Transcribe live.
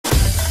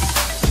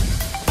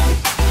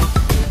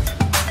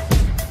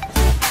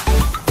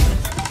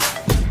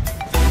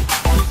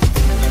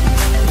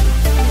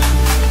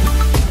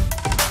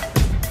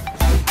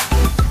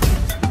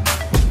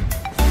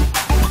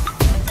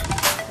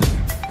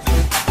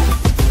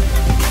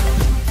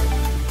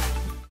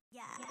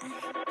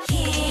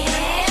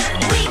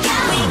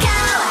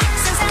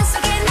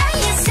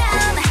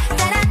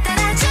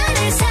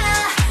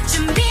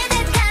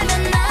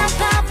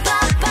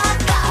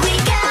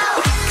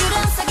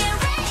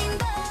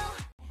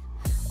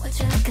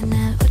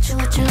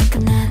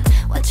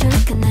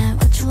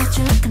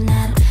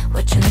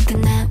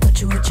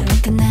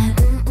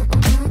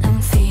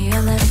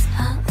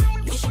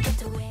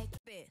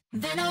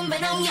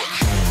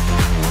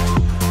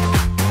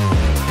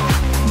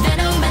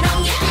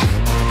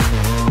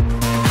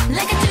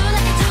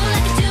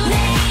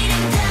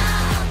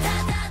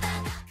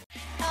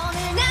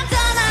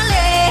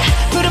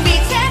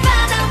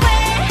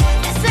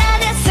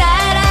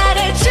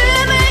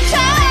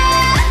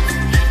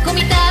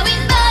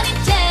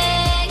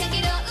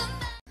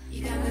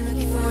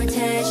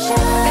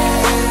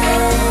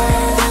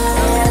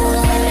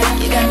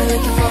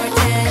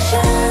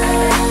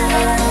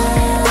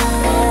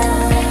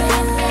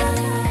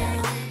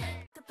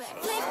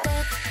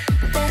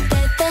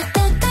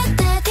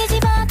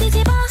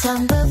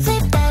전부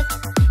flip back.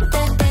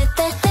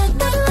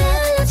 나도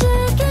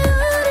알려줄게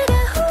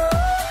우리가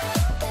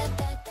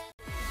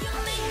You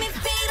make me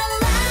feel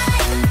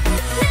alive.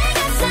 내가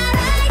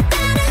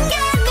살아있다는 게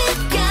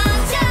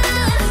느껴져.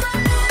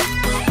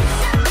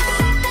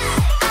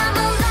 I'm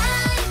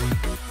alive.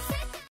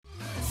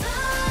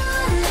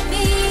 설렘이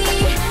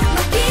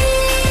먹기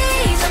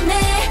전에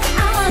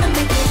I wanna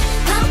make it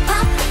pop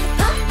pop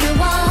pop. You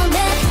want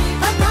it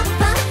pop pop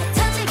pop.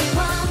 터지기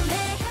원해.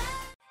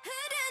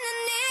 흐르는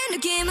이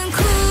느낌은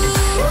cool.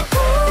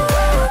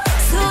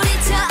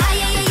 소리쳐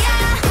아야야야.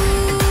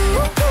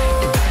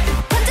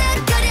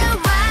 번쩍거려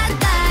one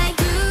night.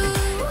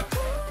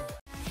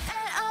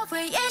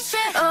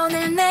 wjsn. 오늘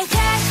내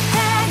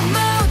hashtag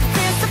mood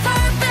feels so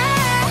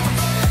perfect.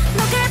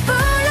 너게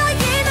불러 이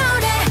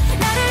노래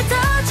나를 더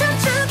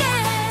춤추게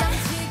해.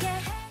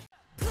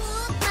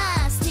 Put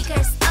my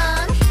sneakers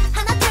on.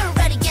 하나 둘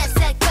ready get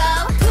set go.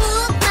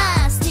 Put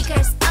my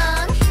sneakers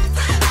on.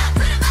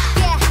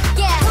 Yeah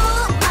yeah.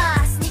 Put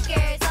my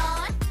sneakers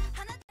on.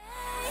 하나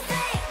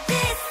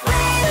this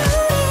way.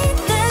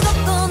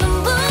 뜨겁고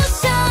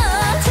눈부셔.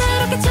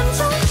 새롭게 춤춰.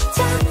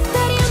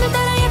 날이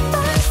오늘따라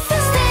예뻤어.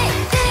 Stay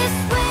this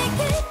way.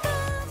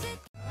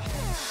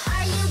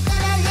 Are you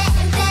gonna let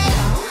him stay?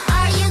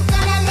 Are you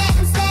gonna let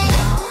him stay?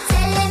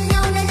 Tell him no,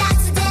 no, not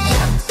today.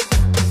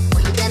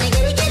 When you gonna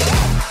get it?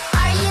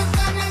 Are you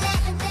gonna let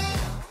him stay?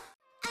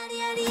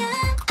 아리아리야,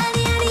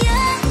 아리아리야.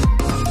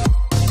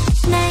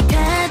 날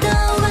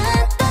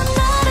가둬왔던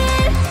너를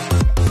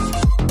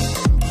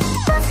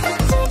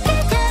벗어줄게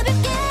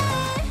가볍게.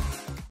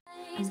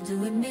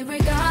 Doing me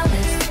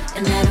regardless,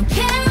 and I don't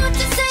care what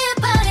you say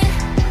about it.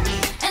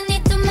 And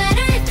it don't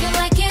matter if you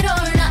like it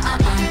or not.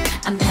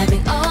 I'm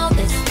having all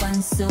this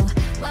fun, so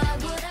why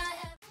would I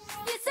have?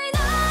 You say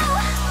no,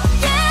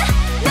 yeah.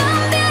 넌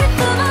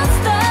beautiful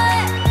monster.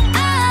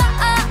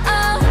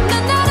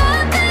 넌 날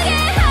어떻게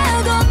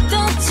하고 또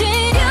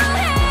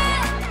치료해?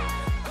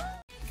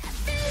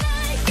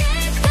 like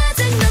it. 가장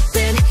높은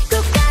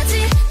곳까지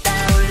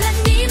떠올라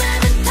네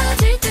맘은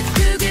터질 듯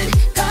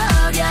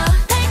두근거려.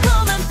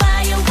 달콤한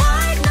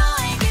firework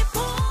너에게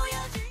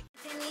보여줄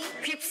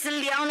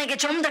휩쓸려 내게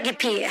좀 더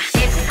깊이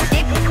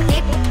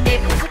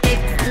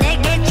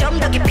내게 좀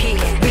더 깊이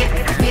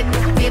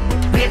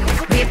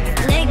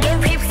내게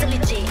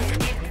휩쓸리지.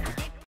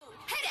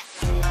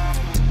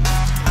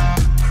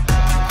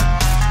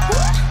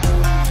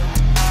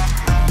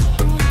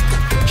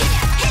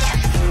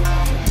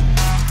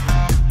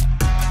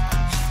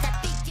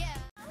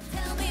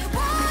 Tell me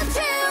what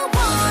you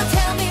want,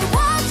 tell me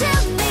what you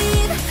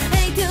need.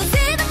 A to Z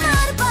는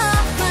말해봐.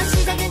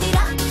 시작은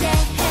이렇게 해.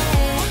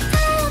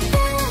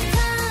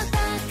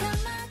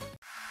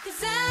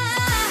 Cause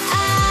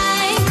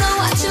I know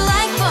what you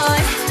like,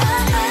 boy.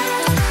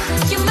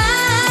 You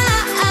might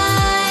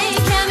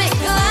can make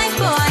you like,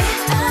 boy.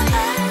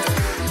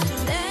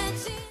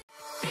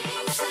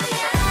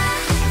 빙수야,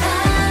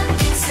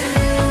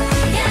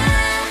 빙수야.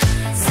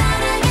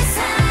 사랑해,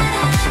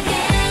 사랑해.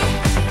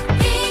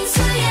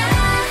 빙수야,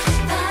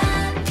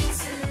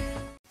 빙수.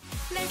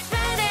 Let's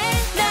ride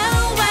it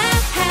now on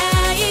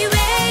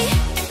highway.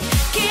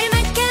 길만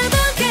가도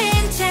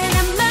괜찮아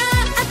마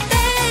어때?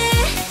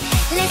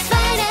 Let's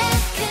ride it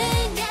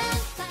그냥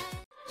fly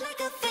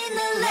like a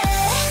finale.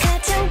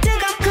 가장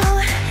뜨겁고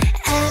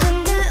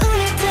아름다운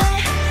때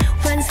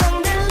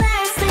완성된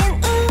last scene.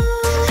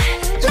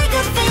 Like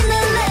a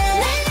finale.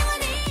 날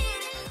영원히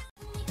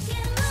네게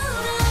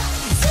물어.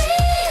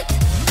 Sweet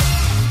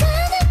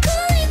가득고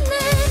있는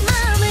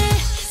맘에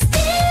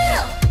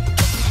still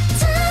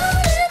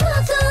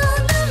타오르고도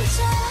넘쳐.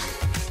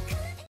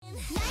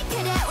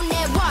 날카로운 내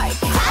work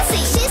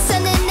classy.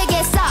 시선은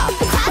내게서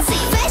classy.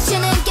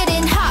 fashion은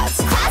getting hot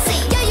classy.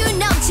 여유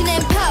넘치는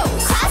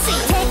pose classy.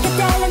 take a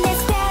달라 내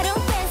스타일은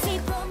fancy.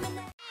 보면 날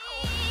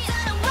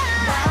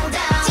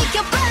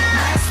지켜봐.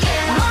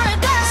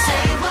 뭘까?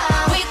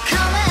 We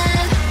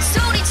coming.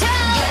 소리쳐.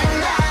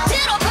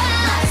 들어봐.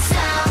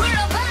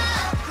 불러봐.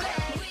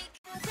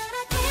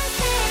 저렇게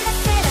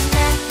생각해라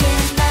나의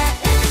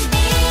마음이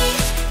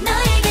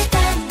너에게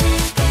닿는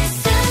그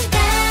순간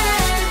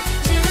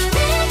춤을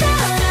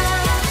걸어.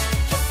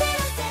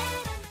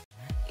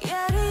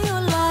 열이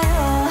올라요.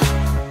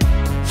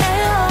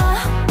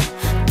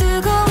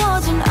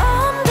 뜨거워진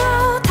온도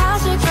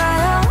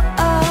다실까요?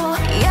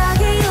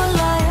 약이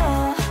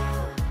올라요.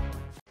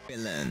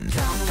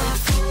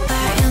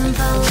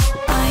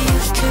 I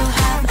used to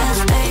have as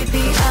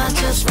baby. I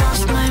just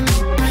lost my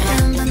memory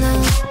in the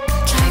new.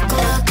 Take a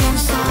look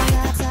inside.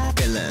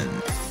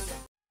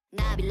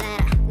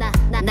 나빌레라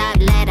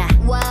나빌레라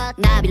what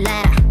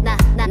나빌레라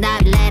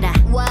나빌레라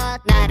what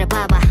나를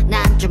봐봐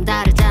난 좀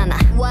다르잖아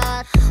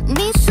what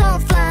me so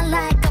fly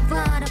like a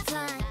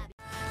butterfly.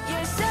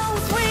 You're so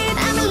sweet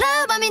I'm in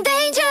love I'm in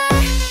danger.